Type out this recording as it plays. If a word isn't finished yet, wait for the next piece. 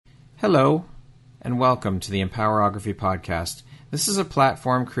Hello, and welcome to the Empowerography Podcast. This is a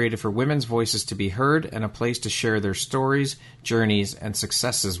platform created for women's voices to be heard and a place to share their stories, journeys, and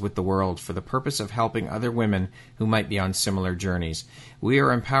successes with the world for the purpose of helping other women who might be on similar journeys. We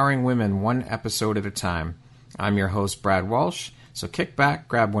are empowering women one episode at a time. I'm your host, Brad Walsh, so kick back,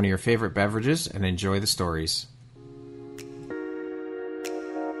 grab one of your favorite beverages, and enjoy the stories.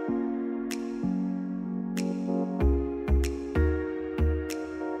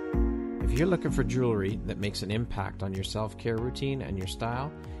 If you're looking for jewelry that makes an impact on your self-care routine and your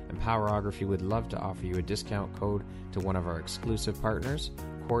style, Empowerography would love to offer you a discount code to one of our exclusive partners,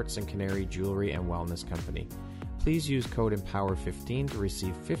 Quartz and Canary Jewelry and Wellness Company. Please use code EMPOWER15 to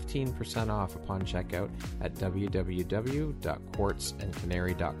receive 15% off upon checkout at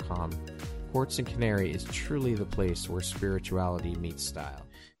www.quartzandcanary.com. Quartz and Canary is truly the place where spirituality meets style.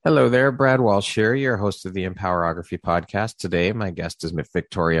 Hello there, Brad Walsh here, your host of the Empowerography Podcast. Today, my guest is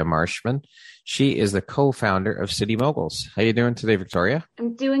Victoria Marshman. She is the co-founder of City Moguls. How you doing today, Victoria?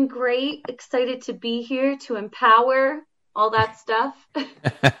 I'm doing great. Excited to be here to empower, all that stuff.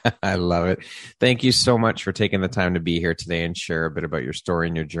 I love it. Thank you so much for taking the time to be here today and share a bit about your story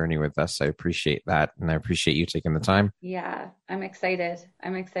and your journey with us. I appreciate that, and I appreciate you taking the time. Yeah, I'm excited.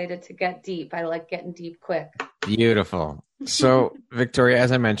 I'm excited to get deep. I like getting deep quick. Beautiful. So, Victoria,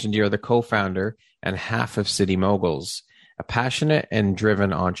 as I mentioned, you're the co-founder and half of City Moguls, a passionate and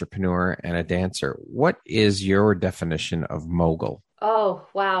driven entrepreneur and a dancer. What is your definition of mogul? Oh,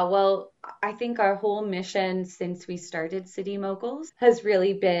 wow. Well, I think our whole mission since we started City Moguls has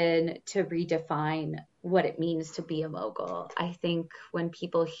really been to redefine what it means to be a mogul. I think when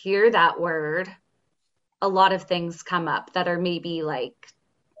people hear that word, a lot of things come up that are maybe like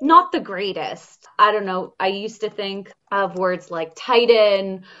not the greatest. I don't know. I used to think of words like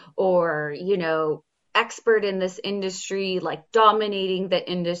titan or, expert in this industry, like dominating the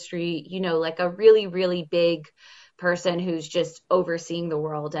industry, like a really, really big person who's just overseeing the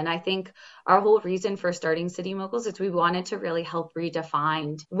world. And I think our whole reason for starting City Moguls is we wanted to really help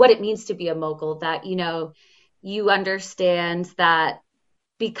redefine what it means to be a mogul, that, you understand that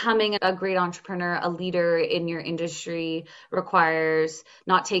becoming a great entrepreneur, a leader in your industry requires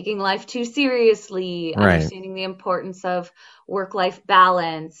not taking life too seriously, right. Understanding the importance of work-life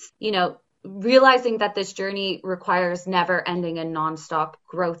balance, realizing that this journey requires never ending and nonstop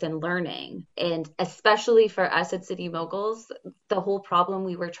growth and learning. And especially for us at City Moguls, the whole problem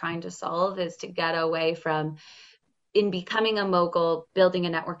we were trying to solve is to get away from, in becoming a mogul, building a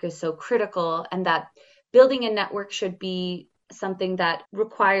network is so critical, and that building a network should be something that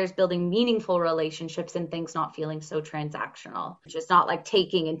requires building meaningful relationships and things not feeling so transactional, just not like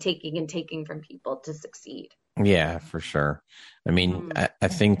taking and taking and taking from people to succeed. Yeah, for sure. I mean, I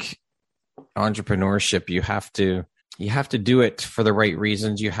think entrepreneurship, you have to do it for the right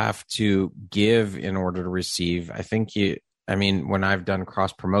reasons. You have to give in order to receive. When I've done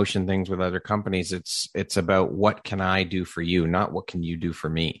cross promotion things with other companies, it's about what can I do for you, not what can you do for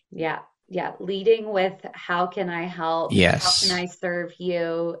me. Yeah. Leading with how can I help? Yes. How can I serve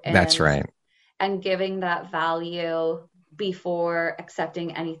you? That's right. And giving that value before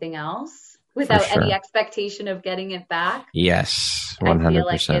accepting anything else without any expectation of getting it back. Yes, 100%. I feel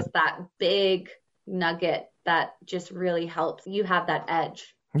like it's that big nugget that just really helps you have that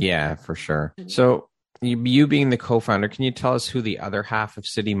edge. Yeah, for sure. So you being the co-founder, can you tell us who the other half of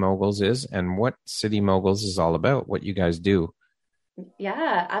City Moguls is and what City Moguls is all about, what you guys do?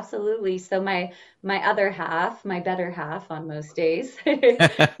 Yeah, absolutely. So my other half, my better half on most days, her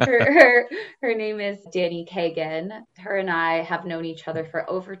name is Dani Kagan. Her and I have known each other for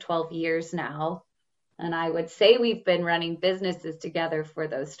over 12 years now. And I would say we've been running businesses together for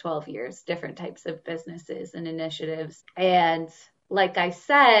those 12 years, different types of businesses and initiatives. And like I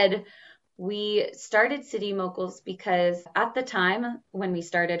said, we started City Moguls because at the time when we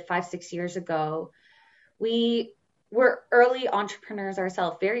started 5-6 years ago, we were early entrepreneurs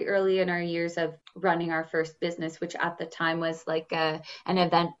ourselves, very early in our years of running our first business, which at the time was like an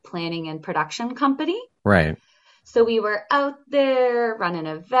event planning and production company. Right. So we were out there running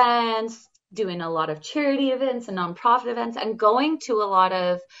events, doing a lot of charity events and nonprofit events, and going to a lot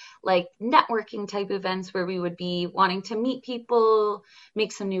of like networking type events where we would be wanting to meet people,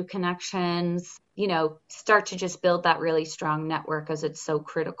 make some new connections, start to just build that really strong network, as it's so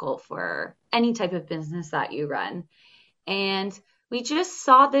critical for any type of business that you run. And we just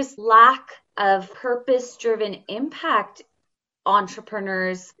saw this lack of purpose-driven impact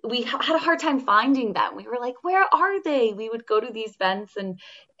entrepreneurs. We had a hard time finding them. We were like, where are they? We would go to these events, and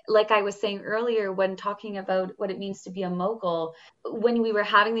like I was saying earlier, when talking about what it means to be a mogul, when we were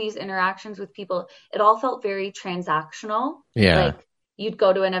having these interactions with people, it all felt very transactional. Yeah. Like, you'd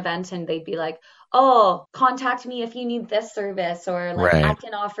go to an event and they'd be like, oh, contact me if you need this service, or like, I Right.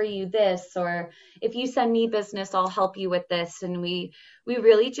 can offer you this, or if you send me business, I'll help you with this. And we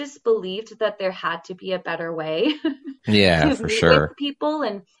really just believed that there had to be a better way Yeah, to for meet with sure. people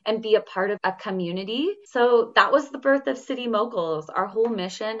and be a part of a community. So that was the birth of City Moguls, our whole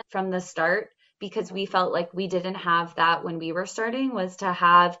mission from the start, because we felt like we didn't have that when we were starting, was to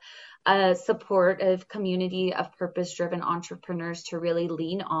have a supportive community of purpose-driven entrepreneurs to really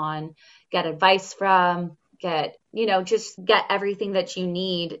lean on, get advice from, just get everything that you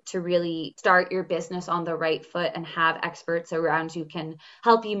need to really start your business on the right foot and have experts around you can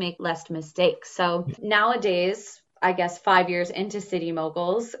help you make less mistakes. So nowadays, I guess 5 years into City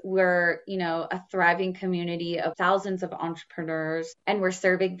Moguls, we're, a thriving community of thousands of entrepreneurs, and we're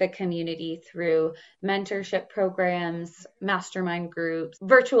serving the community through mentorship programs, mastermind groups,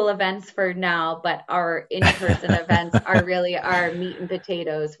 virtual events for now, but our in-person events are really our meat and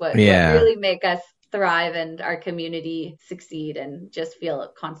potatoes, what really make us thrive and our community succeed and just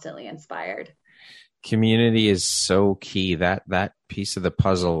feel constantly inspired. Community is so key. That piece of the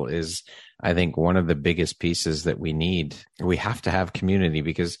puzzle is, I think, one of the biggest pieces that we need. We have to have community,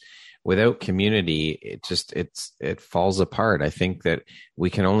 because without community, it falls apart. I think that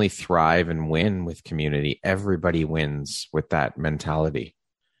we can only thrive and win with community. Everybody wins with that mentality.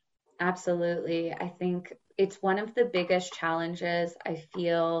 Absolutely. I think it's one of the biggest challenges I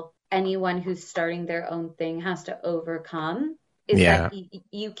feel anyone who's starting their own thing has to overcome, is that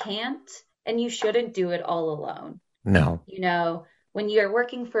you can't and you shouldn't do it all alone. No. When you're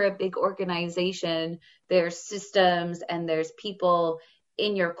working for a big organization, there's systems and there's people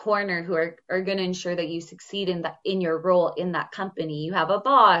in your corner who are going to ensure that you succeed in your role in that company. You have a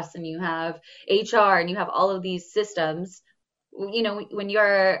boss and you have HR and you have all of these systems. When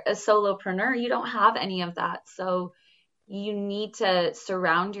you're a solopreneur, you don't have any of that. So you need to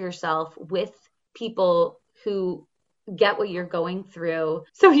surround yourself with people who get what you're going through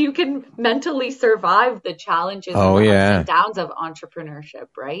so you can mentally survive the challenges and the ups and downs of entrepreneurship,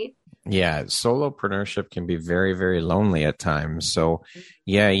 right? Yeah, solopreneurship can be very, very lonely at times. So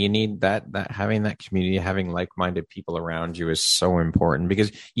yeah, you need that having that community, having like-minded people around you is so important,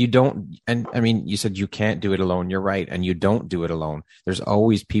 because you don't, and I mean, you said you can't do it alone. You're right. And you don't do it alone. There's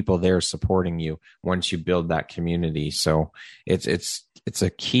always people there supporting you once you build that community. So it's a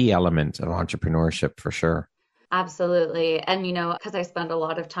key element of entrepreneurship for sure. Absolutely. And, because I spend a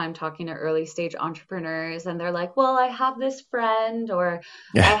lot of time talking to early stage entrepreneurs, and they're like, well, I have this friend, or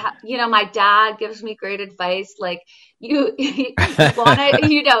my dad gives me great advice. Like you want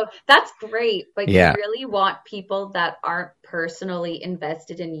to, that's great, but you really want people that aren't personally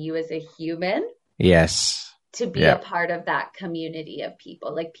invested in you as a human. Yes. To be a part of that community of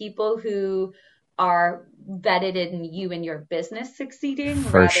people, like people who are vetted in you and your business succeeding,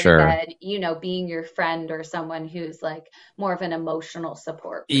 for rather sure, than, being your friend or someone who's like more of an emotional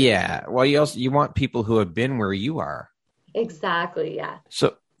support. Yeah. Well, you want people who have been where you are. Exactly. Yeah.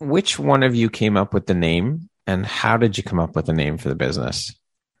 So which one of you came up with the name, and how did you come up with the name for the business?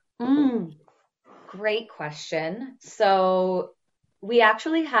 Great question. So we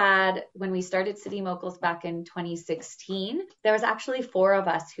actually had, when we started City Moguls back in 2016, there was actually 4 of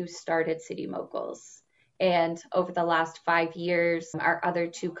us who started City Moguls. And over the last 5 years, our other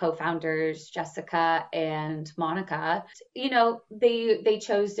 2 co-founders, Jessica and Monica, they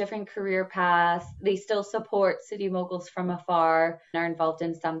chose different career paths. They still support City Moguls from afar and are involved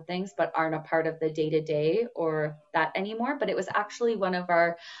in some things, but aren't a part of the day-to-day or that anymore. But it was actually one of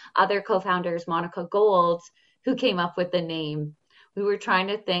our other co-founders, Monica Gold, who came up with the name. We were trying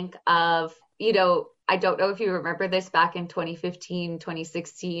to think of, I don't know if you remember this back in 2015,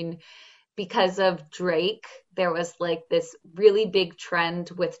 2016, because of Drake, there was like this really big trend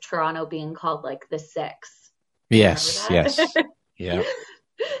with Toronto being called like the Six. Yes. Yeah.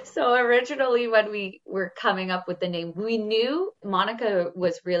 So originally when we were coming up with the name, we knew Monica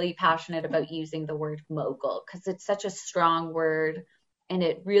was really passionate about using the word mogul because it's such a strong word. And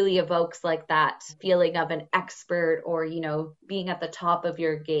it really evokes like that feeling of an expert or, being at the top of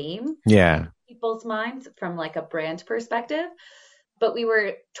your game. Yeah. People's minds from like a brand perspective. But we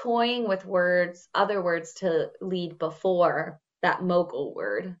were toying with other words to lead before that mogul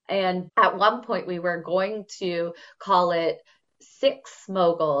word. And at one point we were going to call it Six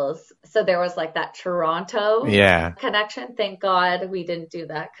Moguls. So there was like that Toronto connection. Thank God we didn't do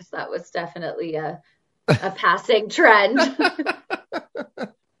that, because that was definitely a passing trend.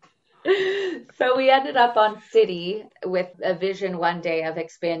 So we ended up on City with a vision one day of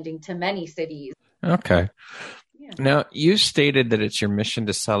expanding to many cities. Okay. Now, you stated that it's your mission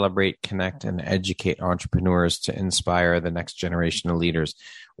to celebrate, connect, and educate entrepreneurs to inspire the next generation of leaders.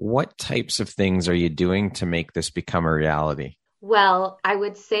 What types of things are you doing to make this become a reality? Well, I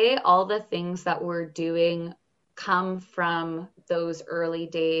would say all the things that we're doing come from those early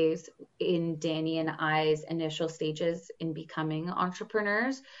days in Danny and I's initial stages in becoming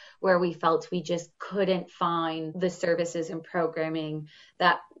entrepreneurs, where we felt we just couldn't find the services and programming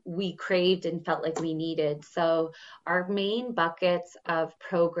that we craved and felt like we needed. So our main buckets of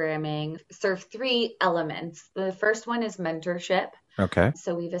programming serve three elements. The first one is mentorship. Okay.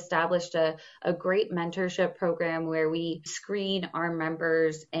 So we've established a great mentorship program where we screen our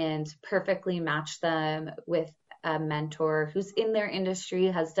members and perfectly match them with a mentor who's in their industry,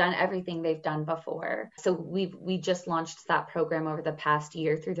 has done everything they've done before. So we just launched that program over the past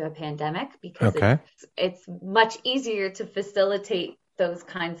year through the pandemic because it's much easier to facilitate those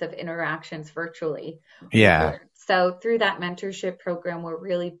kinds of interactions virtually. Yeah. So through that mentorship program, we're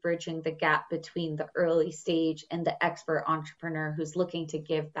really bridging the gap between the early stage and the expert entrepreneur who's looking to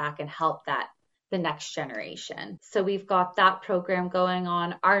give back and help the next generation. So we've got that program going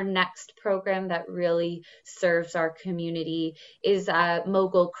on. Our next program that really serves our community is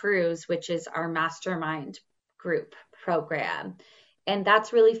Mogul Cruise, which is our mastermind group program. And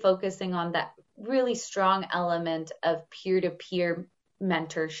that's really focusing on that really strong element of peer-to-peer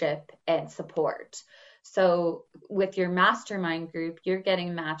mentorship and support. So with your mastermind group, you're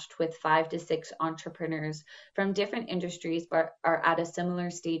getting matched with 5 to 6 entrepreneurs from different industries but are at a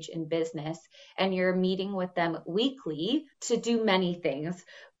similar stage in business. And you're meeting with them weekly to do many things.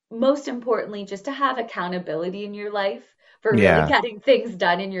 Most importantly, just to have accountability in your life for really getting things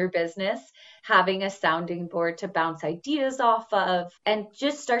done in your business, having a sounding board to bounce ideas off of, and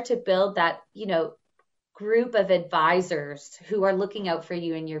just start to build that, group of advisors who are looking out for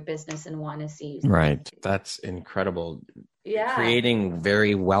you in your business and want to see you. Right. That's incredible. Yeah. Creating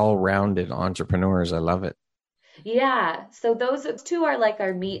very well-rounded entrepreneurs. I love it. Yeah. So those two are like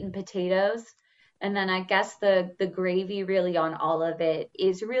our meat and potatoes. And then I guess the gravy really on all of it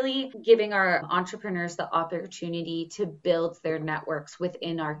is really giving our entrepreneurs the opportunity to build their networks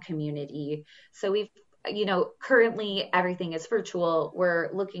within our community. So we've currently everything is virtual. We're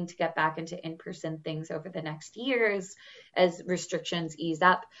looking to get back into in-person things over the next years as restrictions ease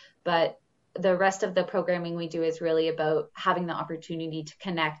up. But the rest of the programming we do is really about having the opportunity to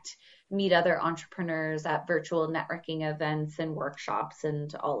connect, meet other entrepreneurs at virtual networking events and workshops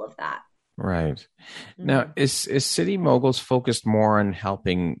and all of that. Right. Mm-hmm. Now, is City Moguls focused more on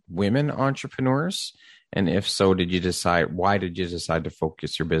helping women entrepreneurs? And if so, why did you decide to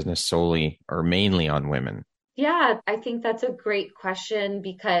focus your business solely or mainly on women? Yeah, I think that's a great question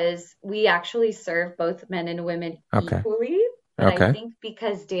because we actually serve both men and women equally. But I think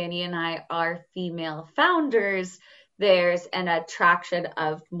because Danny and I are female founders, there's an attraction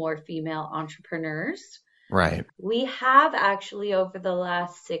of more female entrepreneurs. Right. We have actually over the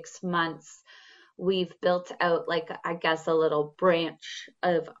last 6 months, we've built out a little branch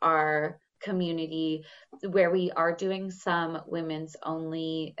of our community where we are doing some women's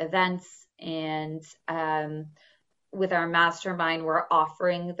only events, and with our mastermind we're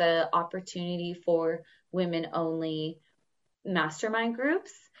offering the opportunity for women only mastermind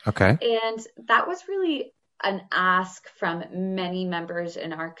groups. And that was really an ask from many members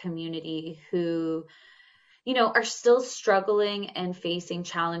in our community who are still struggling and facing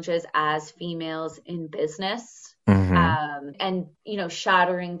challenges as females in business. And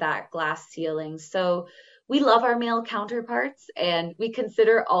shattering that glass ceiling. So we love our male counterparts and we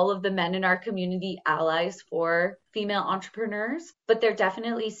consider all of the men in our community allies for female entrepreneurs, but there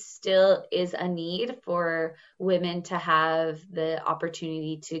definitely still is a need for women to have the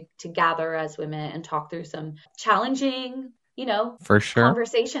opportunity to gather as women and talk through some challenging for sure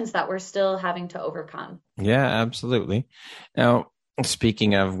conversations that we're still having to overcome. Yeah, absolutely. Now,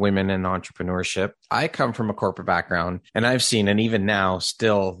 speaking of women in entrepreneurship, I come from a corporate background and I've seen, and even now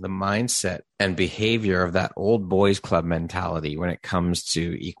still, the mindset and behavior of that old boys club mentality when it comes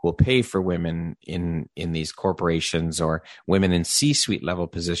to equal pay for women in these corporations or women in C-suite level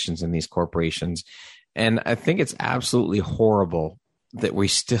positions in these corporations. And I think it's absolutely horrible that we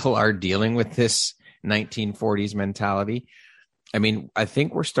still are dealing with this 1940s mentality. I mean, I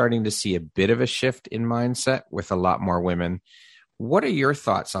think we're starting to see a bit of a shift in mindset with a lot more women. What are your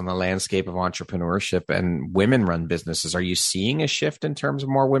thoughts on the landscape of entrepreneurship and women-run businesses? Are you seeing a shift in terms of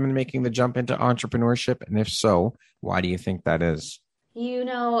more women making the jump into entrepreneurship? And if so, why do you think that is?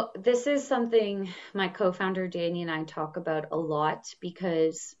 This is something my co-founder Danny and I talk about a lot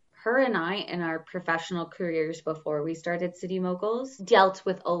because her and I, in our professional careers before we started City Moguls, dealt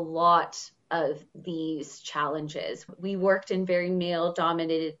with a lot of these challenges. We worked in very male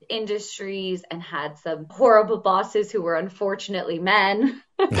dominated industries and had some horrible bosses who were unfortunately men.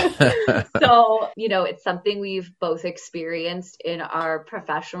 So, it's something we've both experienced in our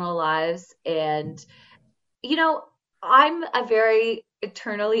professional lives. And, I'm a very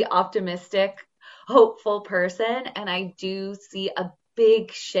eternally optimistic, hopeful person, and I do see a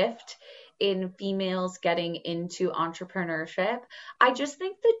big shift in females getting into entrepreneurship. I just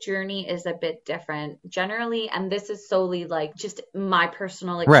think the journey is a bit different generally, and this is solely like just my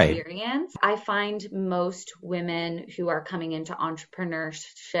personal experience. Right. I find most women who are coming into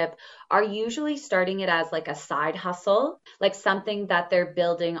entrepreneurship are usually starting it as like a side hustle, like something that they're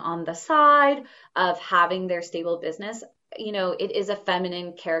building on the side of having their stable business. It is a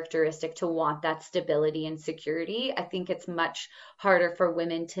feminine characteristic to want that stability and security. I think it's much harder for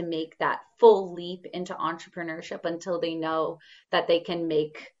women to make that full leap into entrepreneurship until they know that they can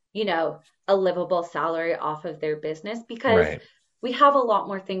make, a livable salary off of their business, because we have a lot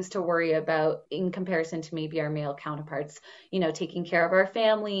more things to worry about in comparison to maybe our male counterparts, taking care of our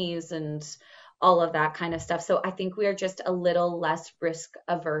families and all of that kind of stuff. So I think we are just a little less risk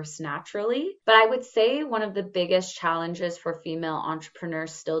averse naturally. But I would say one of the biggest challenges for female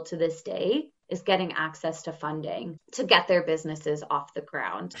entrepreneurs still to this day is getting access to funding to get their businesses off the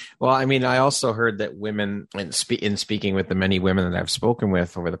ground. Well, I mean, I also heard that women, in speaking with the many women that I've spoken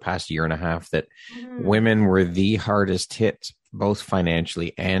with over the past year and a half, that women were the hardest hit, both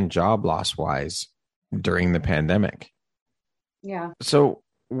financially and job loss wise, during the pandemic. Yeah. So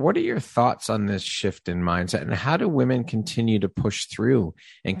what are your thoughts on this shift in mindset, and how do women continue to push through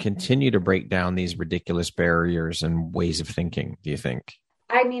and continue to break down these ridiculous barriers and ways of thinking, do you think?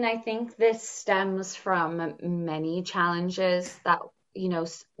 I mean, I think this stems from many challenges that,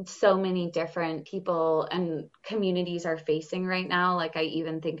 so many different people and communities are facing right now. Like I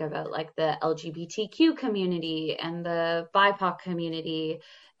even think about like the LGBTQ community and the BIPOC community.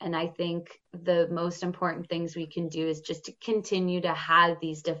 And I think the most important things we can do is just to continue to have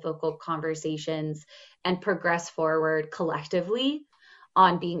these difficult conversations and progress forward collectively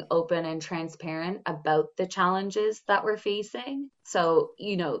on being open and transparent about the challenges that we're facing. So,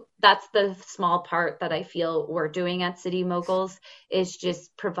 that's the small part that I feel we're doing at City Moguls, is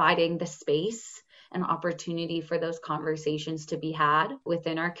just providing the space and opportunity for those conversations to be had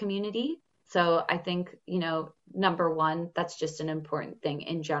within our community. So I think, number one, that's just an important thing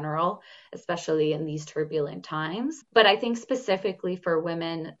in general, especially in these turbulent times. But I think specifically for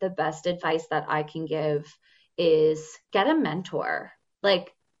women, the best advice that I can give is get a mentor.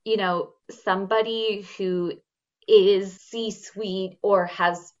 Like, somebody who is C-suite or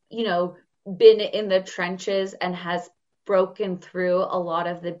has, been in the trenches and has broken through a lot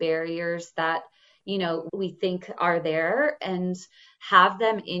of the barriers that we think are there, and have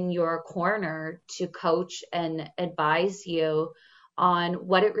them in your corner to coach and advise you on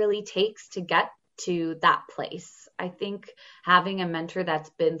what it really takes to get to that place. I think having a mentor that's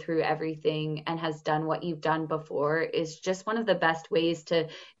been through everything and has done what you've done before is just one of the best ways to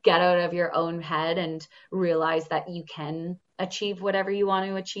get out of your own head and realize that you can achieve whatever you want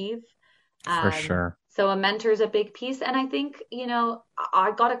to achieve. For sure. So a mentor is a big piece. And I think,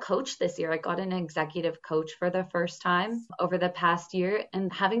 I got a coach this year. I got an executive coach for the first time over the past year.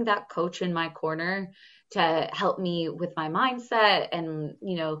 And having that coach in my corner to help me with my mindset and,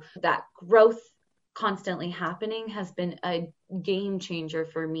 that growth constantly happening has been a game changer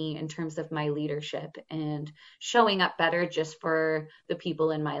for me in terms of my leadership and showing up better just for the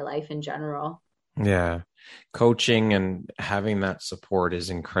people in my life in general. Yeah. Coaching and having that support is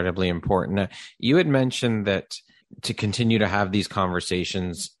incredibly important. You had mentioned that to continue to have these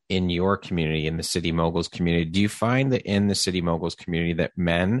conversations in your community, in the City Moguls community, do you find that in the City Moguls community that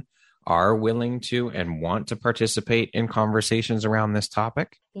men are willing to and want to participate in conversations around this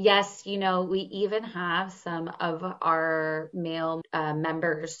topic? Yes. We even have some of our male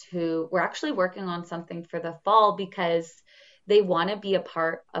members who we're actually working on something for the fall because they want to be a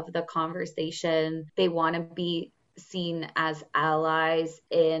part of the conversation. They want to be seen as allies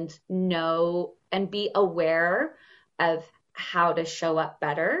and know and be aware of how to show up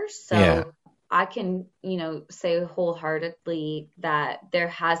better. So I can, say wholeheartedly that there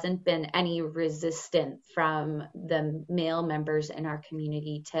hasn't been any resistance from the male members in our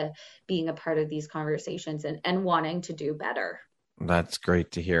community to being a part of these conversations and wanting to do better. That's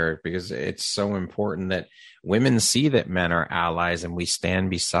great to hear, because it's so important that women see that men are allies and we stand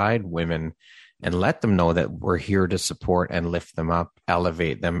beside women and let them know that we're here to support and lift them up,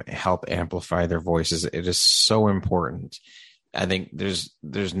 elevate them, help amplify their voices. It is so important. I think there's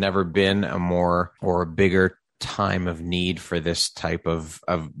never been a more or a bigger time of need for this type of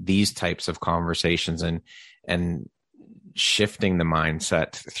these types of conversations and shifting the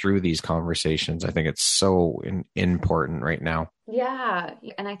mindset through these conversations. I think it's so important right now. Yeah.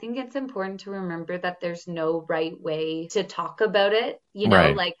 And I think it's important to remember that there's no right way to talk about it. You know,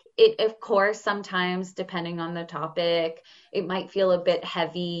 Right. like it, of course, sometimes depending on the topic, it might feel a bit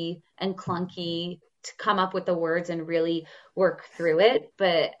heavy and clunky to come up with the words and really work through it.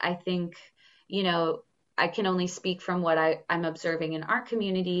 But I think, you know, I can only speak from what I'm observing in our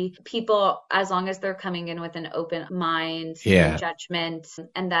community. People, as long as they're coming in with an open mind, no Yeah. judgment,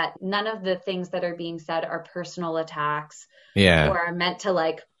 and that none of the things that are being said are personal attacks Yeah. or are meant to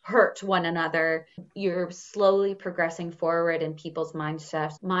like hurt one another, you're slowly progressing forward and people's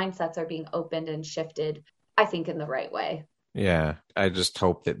mindsets are being opened and shifted, I think, in the right way. Yeah, I just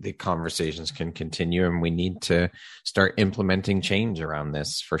hope that the conversations can continue and we need to start implementing change around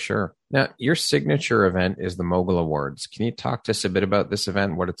this for sure. Now, your signature event is the Mogul Awards. Can you talk to us a bit about this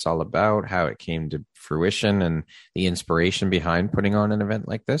event, what it's all about, how it came to fruition, and the inspiration behind putting on an event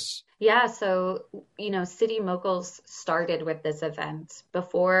like this? Yeah, so, you know, City Moguls started with this event.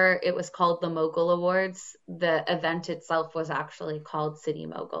 Before it was called the Mogul Awards, the event itself was actually called City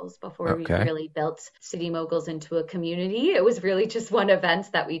Moguls. Before we Okay. really built City Moguls into a community, it was really just one event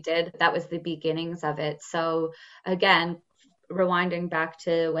that we did. That was the beginnings of it. So again, rewinding back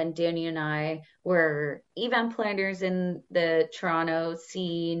to when Danny and I were event planners in the Toronto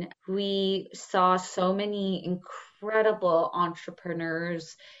scene, we saw so many incredible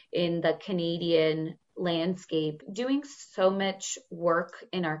entrepreneurs in the Canadian landscape doing so much work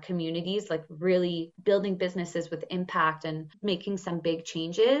in our communities, like really building businesses with impact and making some big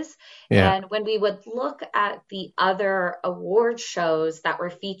changes. Yeah. And when we would look at the other award shows that were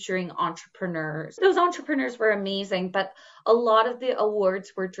featuring entrepreneurs, those entrepreneurs were amazing, but a lot of the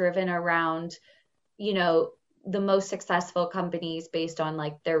awards were driven around, you know, the most successful companies based on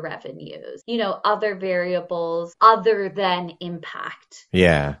like their revenues, you know, other variables other than impact.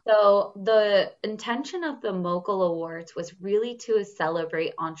 Yeah. So the intention of the Mogul Awards was really to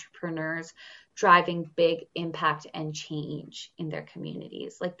celebrate entrepreneurs driving big impact and change in their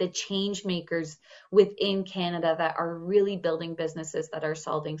communities, like the change makers within Canada that are really building businesses that are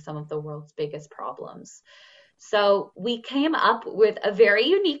solving some of the world's biggest problems. So we came up with a very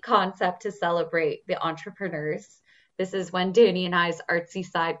unique concept to celebrate the entrepreneurs. This is when Danny and I's artsy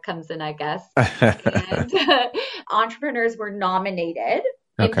side comes in, I guess. And entrepreneurs were nominated.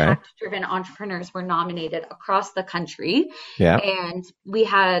 Okay. Impact-driven entrepreneurs were nominated across the country. Yeah. And we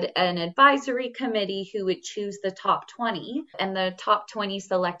had an advisory committee who would choose the top 20. And the top 20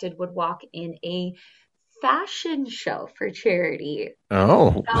 selected would walk in a fashion show for charity.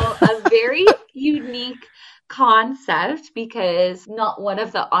 Oh. So a very unique concept, because not one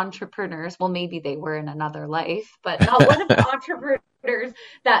of the entrepreneurs, well, maybe they were in another life, but not one of the entrepreneurs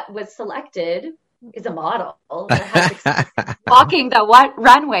that was selected is a model that has experience walking the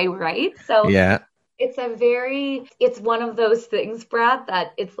runway, right? So Yeah. it's one of those things, Brad,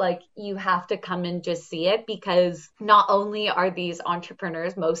 that it's like you have to come and just see it, because not only are these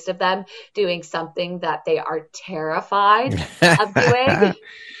entrepreneurs, most of them, doing something that they are terrified of doing,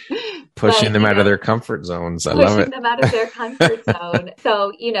 Pushing them out of their comfort zones. I love pushing it. them out of their comfort zone.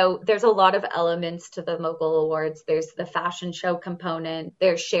 So, you know, there's a lot of elements to the Mogul Awards. There's the fashion show component.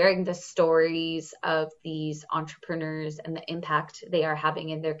 They're sharing the stories of these entrepreneurs and the impact they are having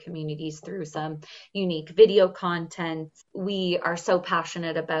in their communities through some unique video content. We are so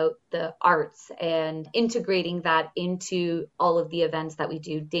passionate about the arts and integrating that into all of the events that we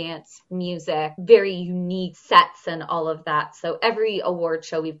do, dance, music, very unique sets and all of that. So every award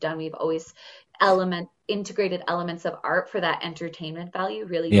show we've done, we've always integrated elements of art for that entertainment value,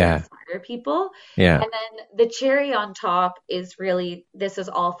 really to inspire people. Yeah. And then the cherry on top is really, this is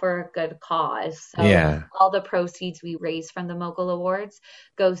all for a good cause. So all the proceeds we raise from the Mogul Awards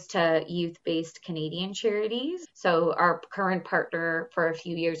goes to youth-based Canadian charities. So our current partner for a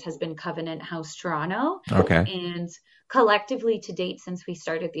few years has been Covenant House Toronto. Okay. And collectively to date, since we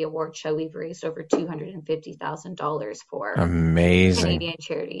started the award show, we've raised over $250,000 for amazing Canadian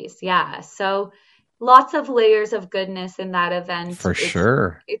charities. Yeah. So lots of layers of goodness in that event. For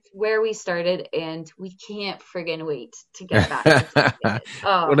sure. It's where we started, and we can't friggin' wait to get back.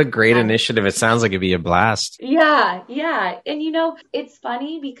 What a great initiative. It sounds like it'd be a blast. Yeah. Yeah. And you know, it's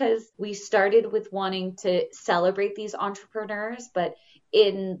funny because we started with wanting to celebrate these entrepreneurs, but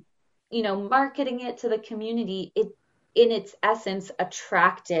in, you know, marketing it to the community, it in its essence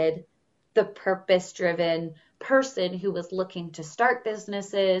attracted the purpose-driven person who was looking to start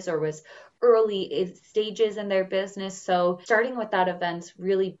businesses or was early stages in their business. So starting with that event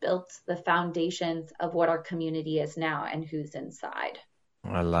really built the foundations of what our community is now and who's inside.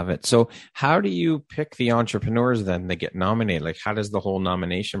 I love it. So how do you pick the entrepreneurs then that get nominated? Like, how does the whole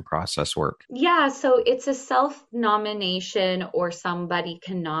nomination process work? Yeah, so it's a self-nomination or somebody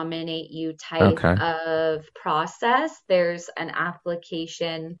can nominate you type Okay. of process. There's an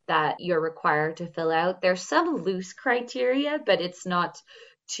application that you're required to fill out. There's some loose criteria, but it's not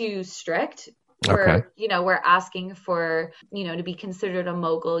too strict. Okay. We're asking for, to be considered a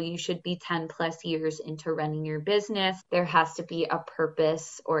mogul, you should be 10 plus years into running your business. There has to be a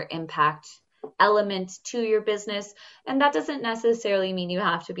purpose or impact element to your business. And that doesn't necessarily mean you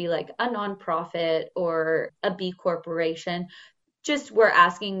have to be like a nonprofit or a B corporation. Just we're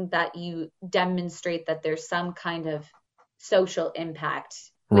asking that you demonstrate that there's some kind of social impact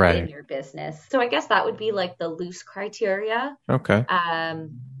within your business. So I guess that would be like the loose criteria. Okay.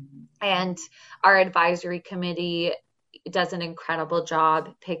 And our advisory committee does an incredible job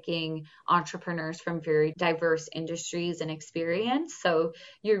picking entrepreneurs from very diverse industries and experience. So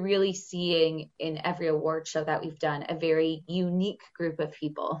you're really seeing in every award show that we've done a very unique group of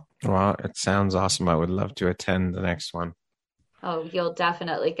people. Well, it sounds awesome. I would love to attend the next one. Oh, you'll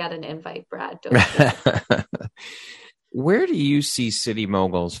definitely get an invite, Brad. Don't Where do you see City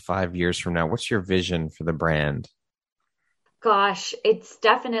Moguls 5 years from now? What's your vision for the brand? Gosh, it's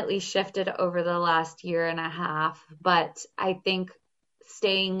definitely shifted over the last year and a half, but I think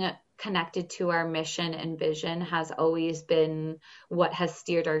staying connected to our mission and vision has always been what has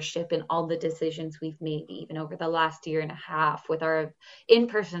steered our ship in all the decisions we've made, even over the last year and a half, with our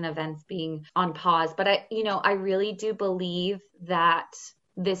in-person events being on pause. But I really do believe that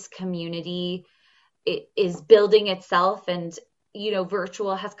this community is building itself, and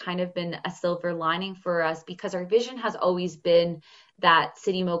virtual has kind of been a silver lining for us because our vision has always been that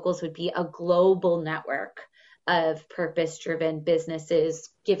City Moguls would be a global network of purpose-driven businesses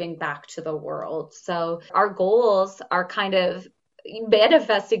giving back to the world. So our goals are kind of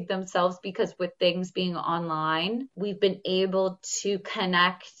manifesting themselves because with things being online, we've been able to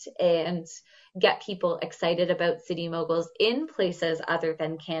connect and get people excited about City Moguls in places other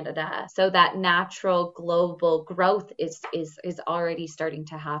than Canada. So that natural global growth is already starting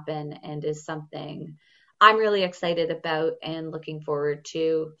to happen and is something I'm really excited about and looking forward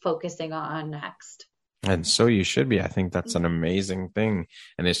to focusing on next. And so you should be. I think that's an amazing thing.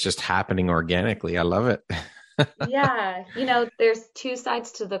 And it's just happening organically. I love it. Yeah. There's two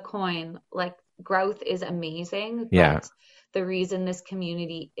sides to the coin. Like growth is amazing. Yeah. But the reason this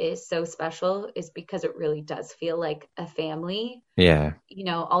community is so special is because it really does feel like a family. Yeah.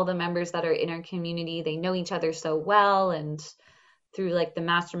 All the members that are in our community, they know each other so well. And through like the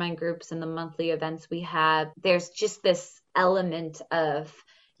mastermind groups and the monthly events we have, there's just this element of,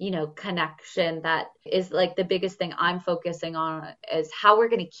 connection that is like the biggest thing I'm focusing on is how we're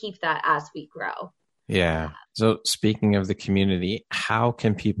going to keep that as we grow. Yeah. So speaking of the community, how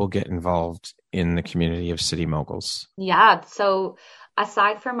can people get involved in the community of City Moguls? Yeah. So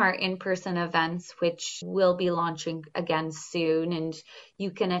aside from our in-person events, which will be launching again soon, and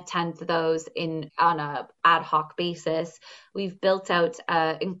you can attend those on a ad hoc basis, we've built out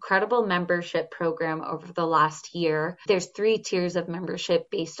an incredible membership program over the last year. There's 3 tiers of membership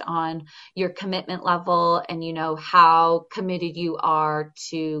based on your commitment level and, how committed you are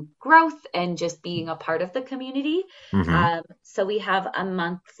to growth and just being a part of the community. Mm-hmm. So we have a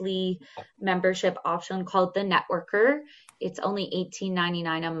monthly membership option called the Networker. It's only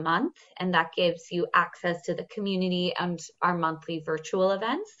 $18.99 a month, and that gives you access to the community and our monthly virtual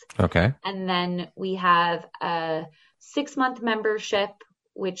events. Okay. And then we have a 6-month membership,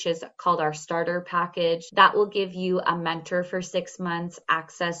 which is called our starter package. That will give you a mentor for 6 months,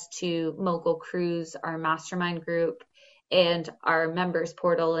 access to Mogul Cruise, our mastermind group, and our members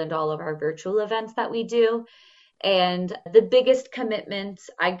portal and all of our virtual events that we do. And the biggest commitment,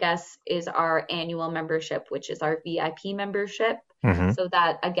 I guess, is our annual membership, which is our VIP membership. Mm-hmm. So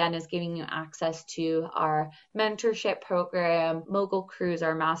that, again, is giving you access to our mentorship program, Mogul Cruise,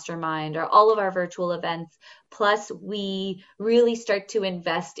 our mastermind, or all of our virtual events. Plus, we really start to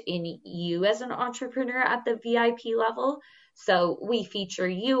invest in you as an entrepreneur at the VIP level. So we feature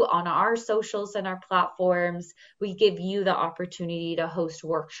you on our socials and our platforms. We give you the opportunity to host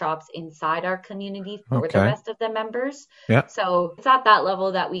workshops inside our community for the rest of the members. Yeah. So it's at that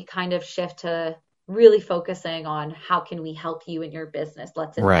level that we kind of shift to really focusing on how can we help you in your business.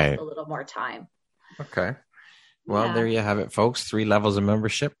 Let's invest a little more time. Okay. Well, there you have it, folks. 3 levels of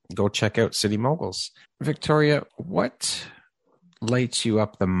membership. Go check out City Moguls. Victoria, what lights you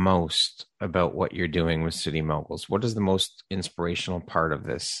up the most about what you're doing with City Moguls? What is the most inspirational part of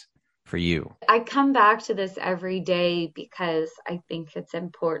this for you? I come back to this every day because I think it's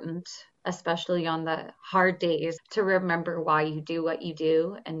important, especially on the hard days, to remember why you do what you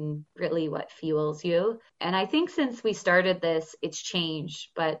do and really what fuels you. And I think since we started this, it's changed,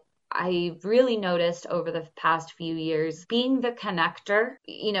 but I really noticed over the past few years being the connector,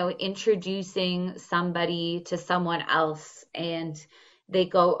 introducing somebody to someone else and they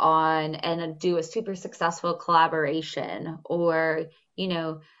go on and do a super successful collaboration, or,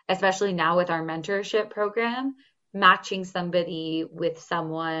 especially now with our mentorship program, matching somebody with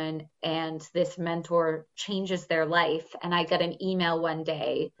someone and this mentor changes their life. And I get an email one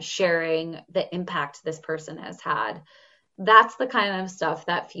day sharing the impact this person has had. That's the kind of stuff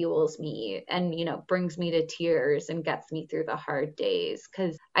that fuels me and, brings me to tears and gets me through the hard days.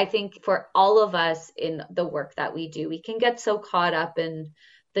 Because I think for all of us in the work that we do, we can get so caught up in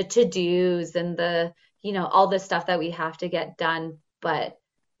the to-dos and the, all the stuff that we have to get done. But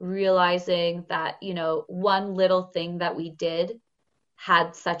realizing that, one little thing that we did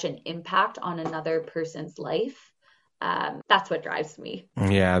had such an impact on another person's life, that's what drives me.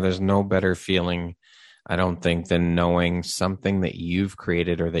 Yeah, there's no better feeling, I don't think, than knowing something that you've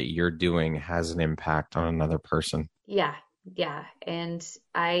created or that you're doing has an impact on another person. Yeah. And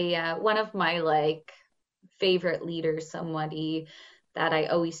I, one of my favorite leaders, somebody that I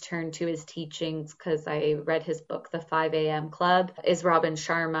always turn to his teachings because I read his book, The 5 a.m. Club, is Robin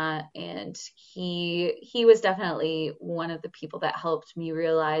Sharma. And he was definitely one of the people that helped me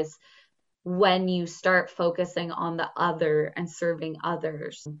realize when you start focusing on the other and serving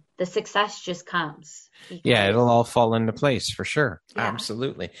others, the success just comes. Yeah, it'll all fall into place for sure. Yeah.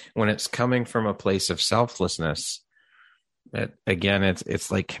 Absolutely. When it's coming from a place of selflessness,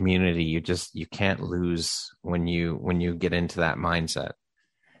 it's like community. You can't lose when you get into that mindset.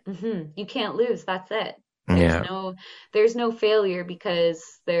 Mm-hmm. You can't lose. That's it. There's no failure because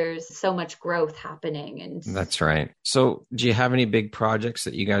there's so much growth happening. And that's right. So do you have any big projects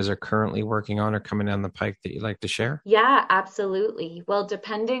that you guys are currently working on or coming down the pike that you'd like to share? Yeah, absolutely. Well,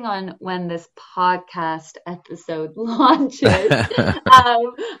 depending on when this podcast episode launches,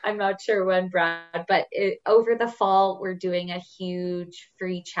 I'm not sure when, Brad, but over the fall, we're doing a huge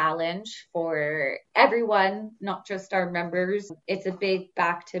free challenge for everyone, not just our members. It's a big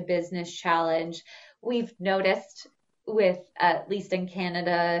back to business challenge. We've noticed with, at least in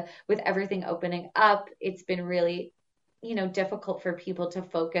Canada, with everything opening up, it's been really, difficult for people to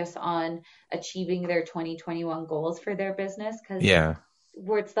focus on achieving their 2021 goals for their business. Because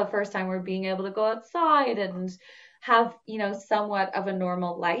it's the first time we're being able to go outside and have, somewhat of a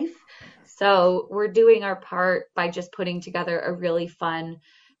normal life. So we're doing our part by just putting together a really fun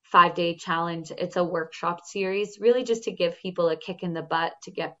 5-day challenge. It's a workshop series, really just to give people a kick in the butt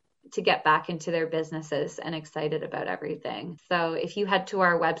to get back into their businesses and excited about everything. So if you head to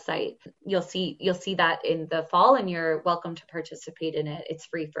our website, you'll see that in the fall, and you're welcome to participate in it. It's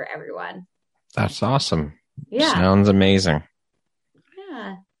free for everyone. That's awesome. Yeah. Sounds amazing.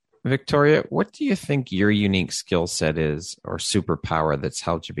 Yeah. Victoria, what do you think your unique skill set is or superpower that's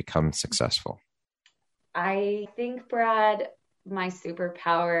helped you become successful? I think, Brad, my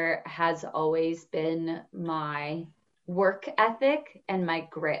superpower has always been my work ethic and my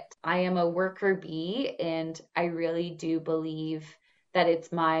grit. I am a worker bee, and I really do believe that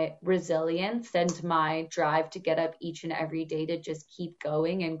it's my resilience and my drive to get up each and every day to just keep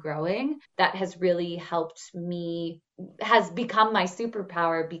going and growing that has really helped me, has become my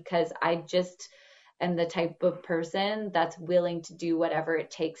superpower, because I just am the type of person that's willing to do whatever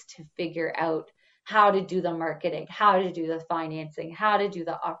it takes to figure out how to do the marketing, how to do the financing, how to do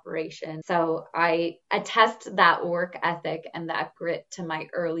the operation. So I attest that work ethic and that grit to my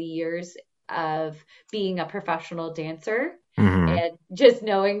early years of being a professional dancer, and just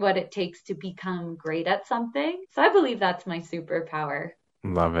knowing what it takes to become great at something. So I believe that's my superpower.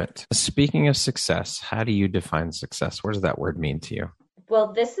 Love it. Speaking of success, how do you define success? What does that word mean to you?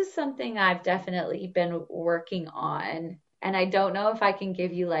 Well, this is something I've definitely been working on. And I don't know if I can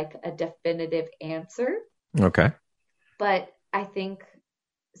give you a definitive answer. Okay. But I think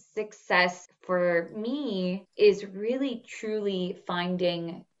success for me is really truly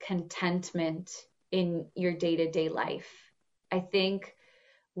finding contentment in your day-to-day life. I think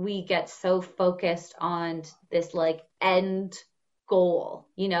we get so focused on this end goal,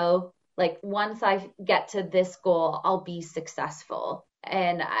 once I get to this goal, I'll be successful.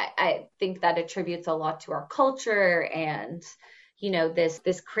 And I think that attributes a lot to our culture and,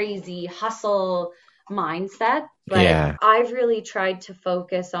 this crazy hustle mindset. But I've really tried to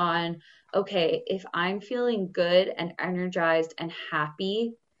focus on, okay, if I'm feeling good and energized and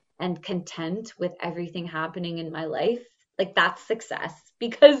happy and content with everything happening in my life, like that's success,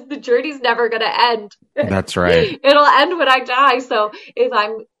 because the journey's never going to end. That's right. It'll end when I die. So if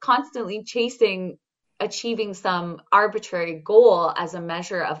I'm constantly chasing achieving some arbitrary goal as a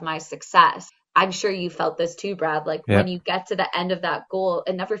measure of my success, I'm sure you felt this too, Brad. Like when you get to the end of that goal,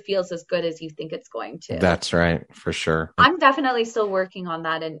 it never feels as good as you think it's going to. That's right, for sure. I'm definitely still working on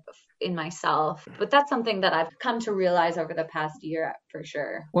that in myself, but that's something that I've come to realize over the past year for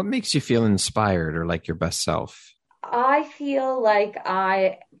sure. What makes you feel inspired or like your best self? I feel like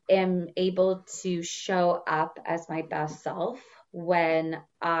I am able to show up as my best self when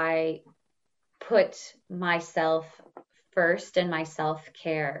I put myself first and my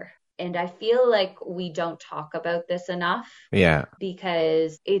self-care. And I feel like we don't talk about this enough. Yeah.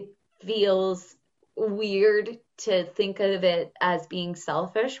 Because it feels weird to think of it as being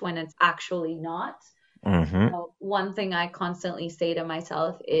selfish when it's actually not. Mm-hmm. So one thing I constantly say to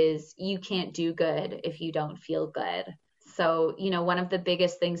myself is you can't do good if you don't feel good. So, one of the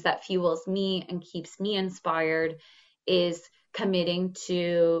biggest things that fuels me and keeps me inspired is committing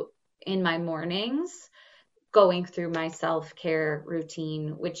to, in my mornings, going through my self-care routine,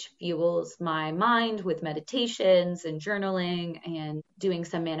 which fuels my mind with meditations and journaling and doing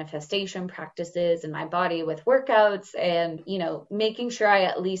some manifestation practices in my body with workouts and, making sure I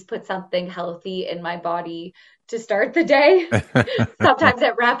at least put something healthy in my body to start the day. Sometimes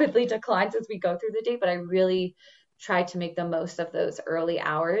it rapidly declines as we go through the day, but I really try to make the most of those early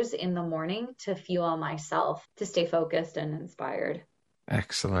hours in the morning to fuel myself to stay focused and inspired.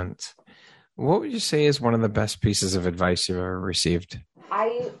 Excellent. What would you say is one of the best pieces of advice you've ever received?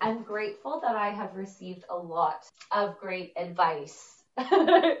 I am grateful that I have received a lot of great advice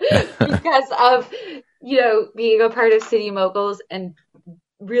because of, being a part of City Moguls and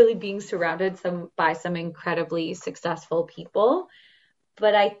really being surrounded by some incredibly successful people.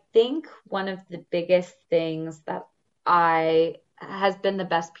 But I think one of the biggest things that has been the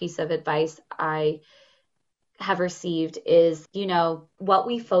best piece of advice I have received is, what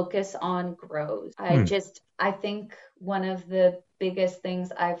we focus on grows. I think one of the biggest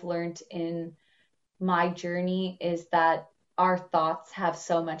things I've learned in my journey is that our thoughts have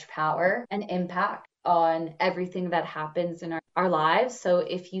so much power and impact on everything that happens in our lives. So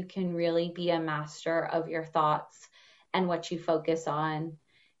if you can really be a master of your thoughts and what you focus on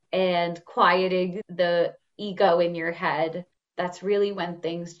and quieting the ego in your head, that's really when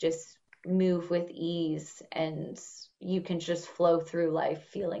things just move with ease and you can just flow through life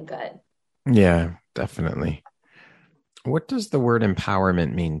feeling good. Yeah, definitely. What does the word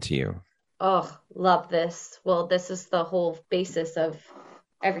empowerment mean to you? Oh, love this. Well, this is the whole basis of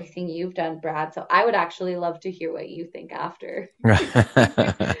everything you've done, Brad. So I would actually love to hear what you think after.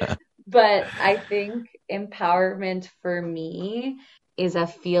 But I think empowerment for me is a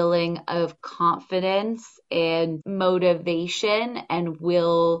feeling of confidence and motivation and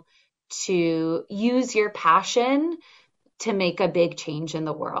will to use your passion to make a big change in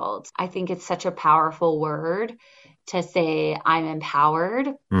the world. I think it's such a powerful word to say I'm empowered.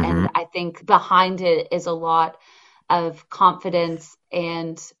 Mm-hmm. And I think behind it is a lot of confidence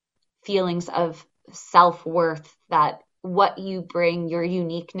and feelings of self-worth that what you bring, your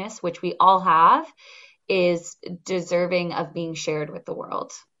uniqueness, which we all have, is deserving of being shared with the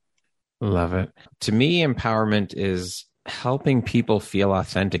world. Love it. To me, empowerment is helping people feel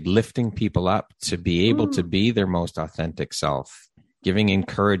authentic, lifting people up to be able to be their most authentic self, giving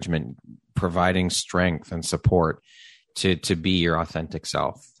encouragement, providing strength and support to be your authentic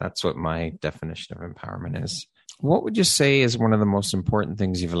self. That's what my definition of empowerment is. What would you say is one of the most important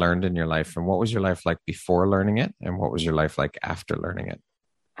things you've learned in your life? And what was your life like before learning it? And what was your life like after learning it?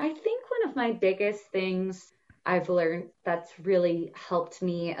 I think one of my biggest things I've learned that's really helped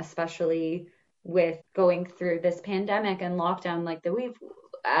me, especially with going through this pandemic and lockdown, like that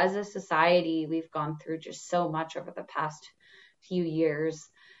as a society, we've gone through just so much over the past few years,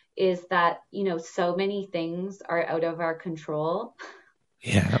 is that, so many things are out of our control.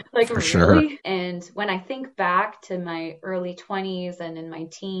 Yeah, like for really. Sure. And when I think back to my early 20s and in my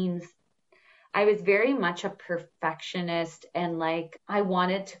teens, I was very much a perfectionist and I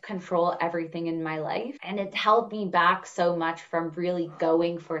wanted to control everything in my life. And it held me back so much from really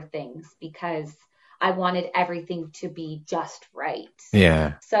going for things because I wanted everything to be just right.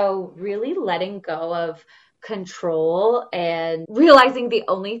 Yeah. So really letting go of control and realizing the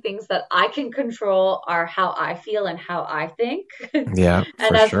only things that I can control are how I feel and how I think. Yeah.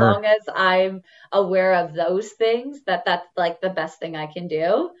 And as long as I'm aware of those things, that's like the best thing I can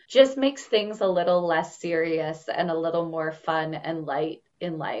do, just makes things a little less serious and a little more fun and light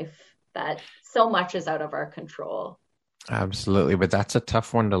in life, that so much is out of our control. Absolutely. But that's a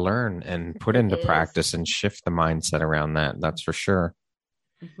tough one to learn and put It into is. practice and shift the mindset around that. That's for sure.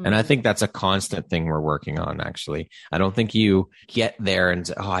 And I Hmm. think that's a constant thing we're working on, actually. I don't think you get there and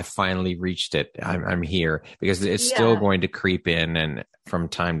say, oh, I finally reached it. I'm here, because it's still Yeah. going to creep in. And from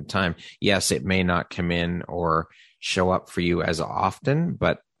time to time, yes, it may not come in or show up for you as often,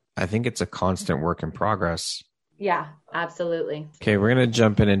 but I think it's a constant work in progress. Yeah, absolutely. Okay, we're going to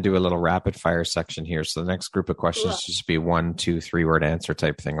jump in and do a little rapid fire section here. So the next group of questions Cool. just be 1, 2, 3 word answer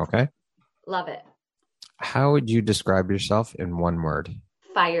type thing. Okay. Love it. How would you describe yourself in one word?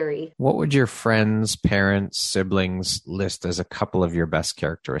 Fiery. What would your friends, parents, siblings list as a couple of your best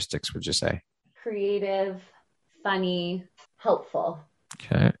characteristics, would you say? Creative, funny, helpful.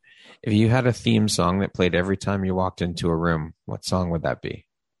 Okay. If you had a theme song that played every time you walked into a room, what song would that be?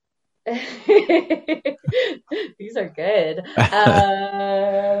 These are good.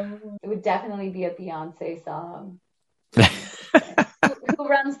 It would definitely be a Beyonce song. Who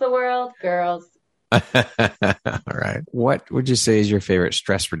runs the world? Girls. All right. What would you say is your favorite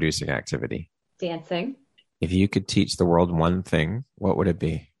stress reducing activity? Dancing. If you could teach the world one thing, what would it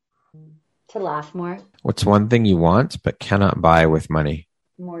be? To laugh more. What's one thing you want but cannot buy with money?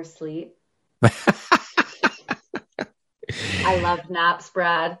 More sleep. I love naps,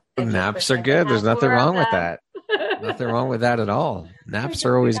 Brad. I just Naps wish are I good. could There's have nothing more of wrong with them. that. Nothing wrong with that at all. Naps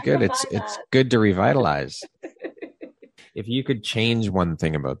are We always gotta good. It's find it's that. good to revitalize. If you could change one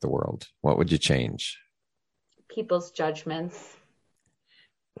thing about the world, what would you change? People's judgments.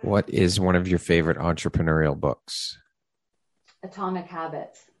 What is one of your favorite entrepreneurial books? Atomic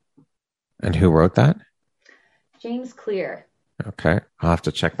Habits. And who wrote that? James Clear. Okay. I'll have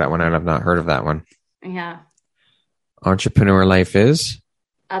to check that one out. I've not heard of that one. Yeah. Entrepreneur life is?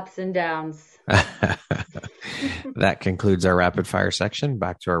 Ups and downs. That concludes our rapid fire section.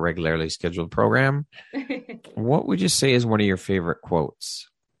 Back to our regularly scheduled program. What would you say is one of your favorite quotes?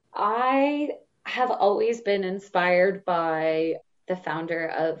 I have always been inspired by the founder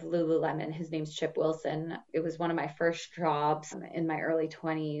of Lululemon. His name's Chip Wilson. It was one of my first jobs in my early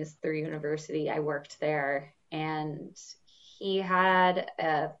 20s through university. I worked there, and he had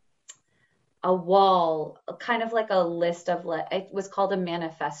a wall, kind of like a list of, it was called a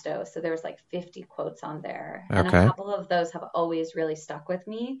manifesto. So there was like 50 quotes on there. And a Okay. couple of those have always really stuck with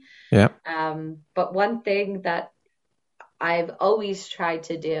me. Yeah. But one thing that I've always tried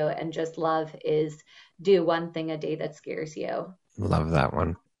to do and just love is do one thing a day that scares you. Love that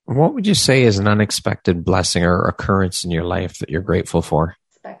one. What would you say is an unexpected blessing or occurrence in your life that you're grateful for?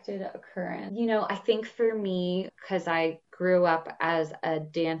 Expected occurrence. I think for me, because I grew up as a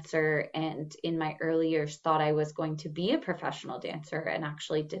dancer and in my early years thought I was going to be a professional dancer and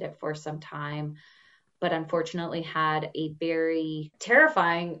actually did it for some time, but unfortunately had a very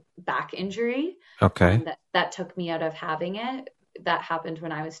terrifying back injury. Okay. That took me out of having it. That happened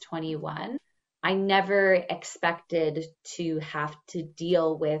when I was 21. I never expected to have to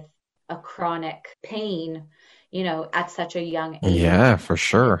deal with a chronic pain, at such a young age. Yeah, for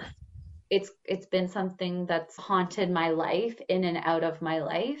sure. It's been something that's haunted my life, in and out of my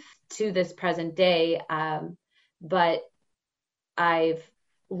life to this present day. But I've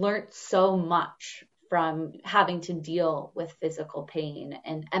learned so much from having to deal with physical pain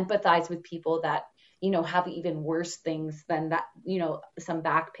and empathize with people that have even worse things than that, some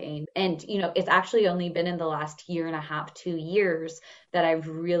back pain. And, it's actually only been in the last year and a half, 2 years that I've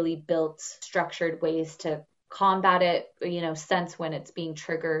really built structured ways to combat it, sense when it's being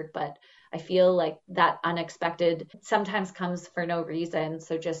triggered. But I feel like that unexpected sometimes comes for no reason.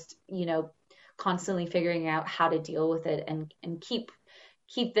 So just, constantly figuring out how to deal with it and keep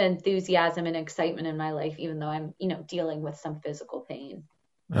the enthusiasm and excitement in my life, even though I'm, dealing with some physical pain.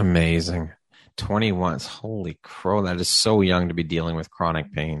 Amazing. 21. Holy crow. That is so young to be dealing with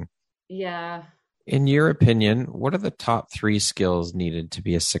chronic pain. Yeah. In your opinion, what are the top 3 skills needed to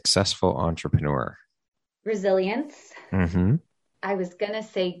be a successful entrepreneur? Resilience. Mm-hmm. I was going to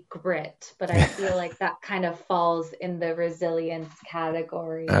say grit, but I feel like that kind of falls in the resilience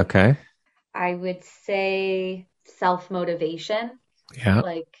category. Okay. I would say self-motivation. Yeah.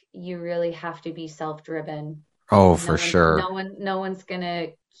 Like you really have to be self-driven. Oh, for sure. No one's going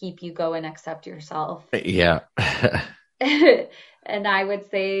to keep you going except yourself. Yeah. And I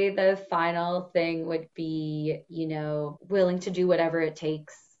would say the final thing would be, willing to do whatever it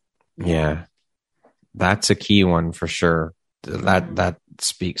takes. Yeah. That's a key one for sure. That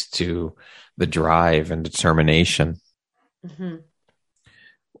speaks to the drive and determination. Mm-hmm.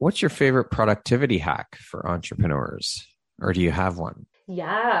 What's your favorite productivity hack for entrepreneurs? Or do you have one?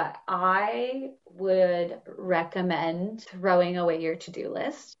 Yeah, I would recommend throwing away your to-do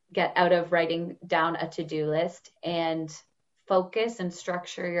list. Get out of writing down a to-do list and focus and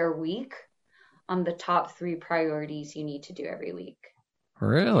structure your week on the top 3 priorities you need to do every week.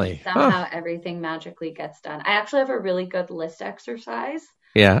 Really? Somehow everything magically gets done. I actually have a really good list exercise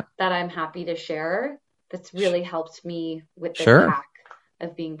Yeah. that I'm happy to share that's really helped me with the Sure. hack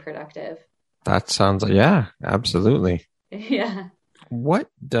of being productive. That sounds like, yeah, absolutely. Yeah. What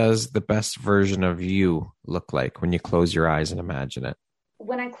does the best version of you look like when you close your eyes and imagine it?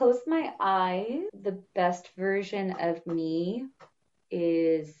 When I close my eyes, the best version of me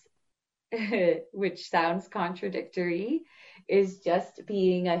is, which sounds contradictory, is just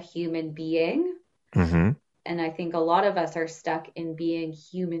being a human being. Mm-hmm. And I think a lot of us are stuck in being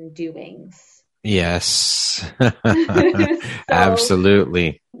human doings. Yes. So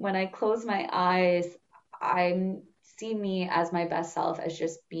Absolutely. when I close my eyes, I see me as my best self as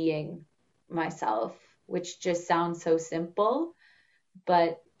just being myself, which just sounds so simple.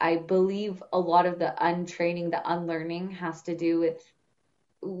 But I believe a lot of the untraining, the unlearning has to do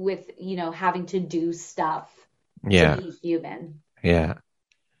with having to do stuff Yeah. to be human. Yeah.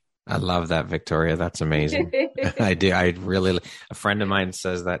 I love that, Victoria. That's amazing. I do. A friend of mine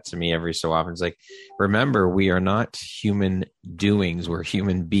says that to me every so often. It's like, remember, we are not human doings. We're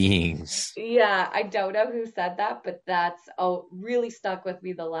human beings. Yeah, I don't know who said that, but that's really stuck with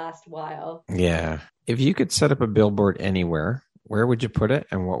me the last while. Yeah. If you could set up a billboard anywhere, where would you put it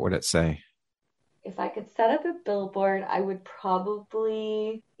and what would it say? If I could set up a billboard, I would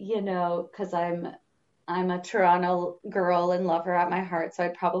probably, because I'm a Toronto girl and lover at my heart, so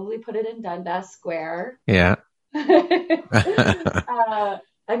I'd probably put it in Dundas Square. Yeah.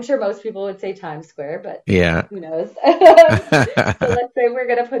 I'm sure most people would say Times Square, but yeah, who knows? So let's say we're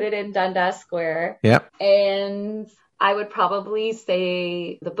going to put it in Dundas Square. Yep. And I would probably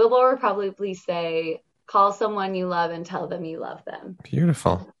say, the billboard would probably say, call someone you love and tell them you love them.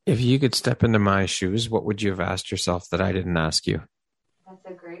 Beautiful. If you could step into my shoes, what would you have asked yourself that I didn't ask you? That's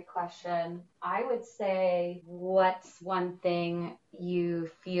a great question. I would say, what's one thing you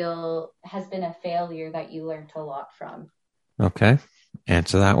feel has been a failure that you learned a lot from? Okay.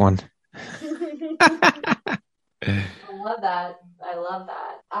 Answer that one. I love that.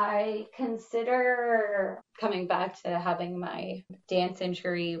 I consider coming back to having my dance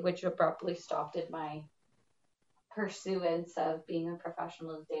injury, which abruptly stopped at my pursuance of being a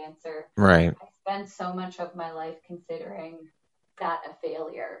professional dancer. Right. I spent so much of my life considering that a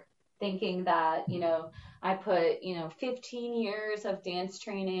failure, thinking that, I put, 15 years of dance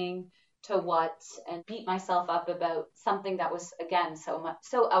training to what, and beat myself up about something that was, again,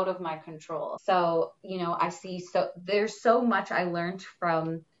 so out of my control. So, I see, there's so much I learned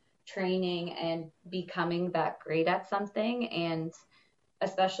from training and becoming that great at something. And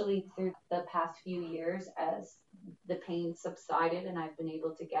especially through the past few years, as the pain subsided and I've been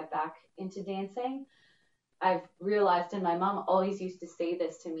able to get back into dancing, I've realized, and my mom always used to say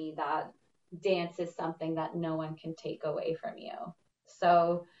this to me, that dance is something that no one can take away from you.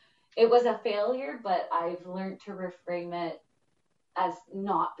 So it was a failure, but I've learned to reframe it as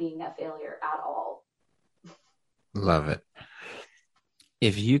not being a failure at all. Love it.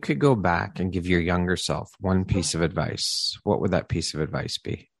 If you could go back and give your younger self one piece of advice, what would that piece of advice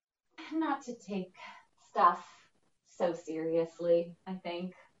be? Not to take stuff so seriously, I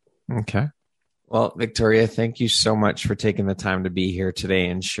think. Okay. Well, Victoria, thank you so much for taking the time to be here today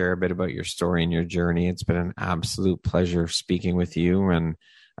and share a bit about your story and your journey. It's been an absolute pleasure speaking with you, and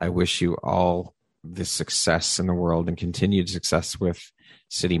I wish you all the success in the world and continued success with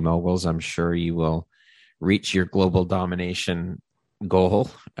City Moguls. I'm sure you will reach your global domination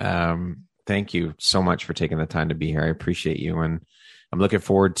goal. Thank you so much for taking the time to be here. I appreciate you, and I'm looking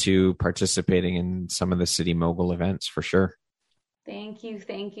forward to participating in some of the City Mogul events for sure. Thank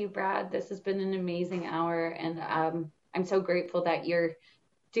you, Brad. This has been an amazing hour, and I'm so grateful that you're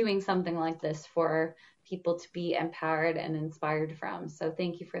doing something like this for people to be empowered and inspired from. So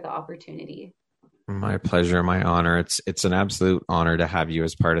thank you for the opportunity. My pleasure, my honor. It's an absolute honor to have you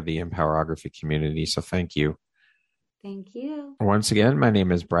as part of the Empowerography community. So thank you. Thank you. Once again, my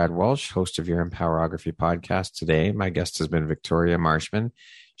name is Brad Walsh, host of your Empowerography podcast. Today, my guest has been Victoria Marshman.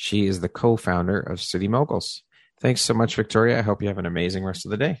 She is the co-founder of City Moguls. Thanks so much, Victoria. I hope you have an amazing rest of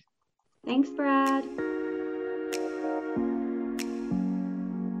the day. Thanks, Brad.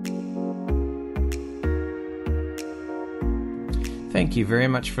 Thank you very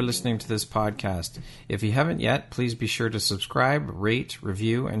much for listening to this podcast. If you haven't yet, please be sure to subscribe, rate,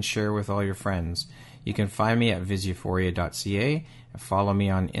 review, and share with all your friends. You can find me at viseuphoria.ca and follow me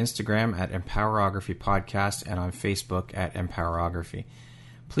on Instagram at Empowerography Podcast and on Facebook at Empowerography.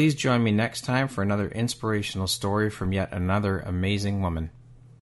 Please join me next time for another inspirational story from yet another amazing woman.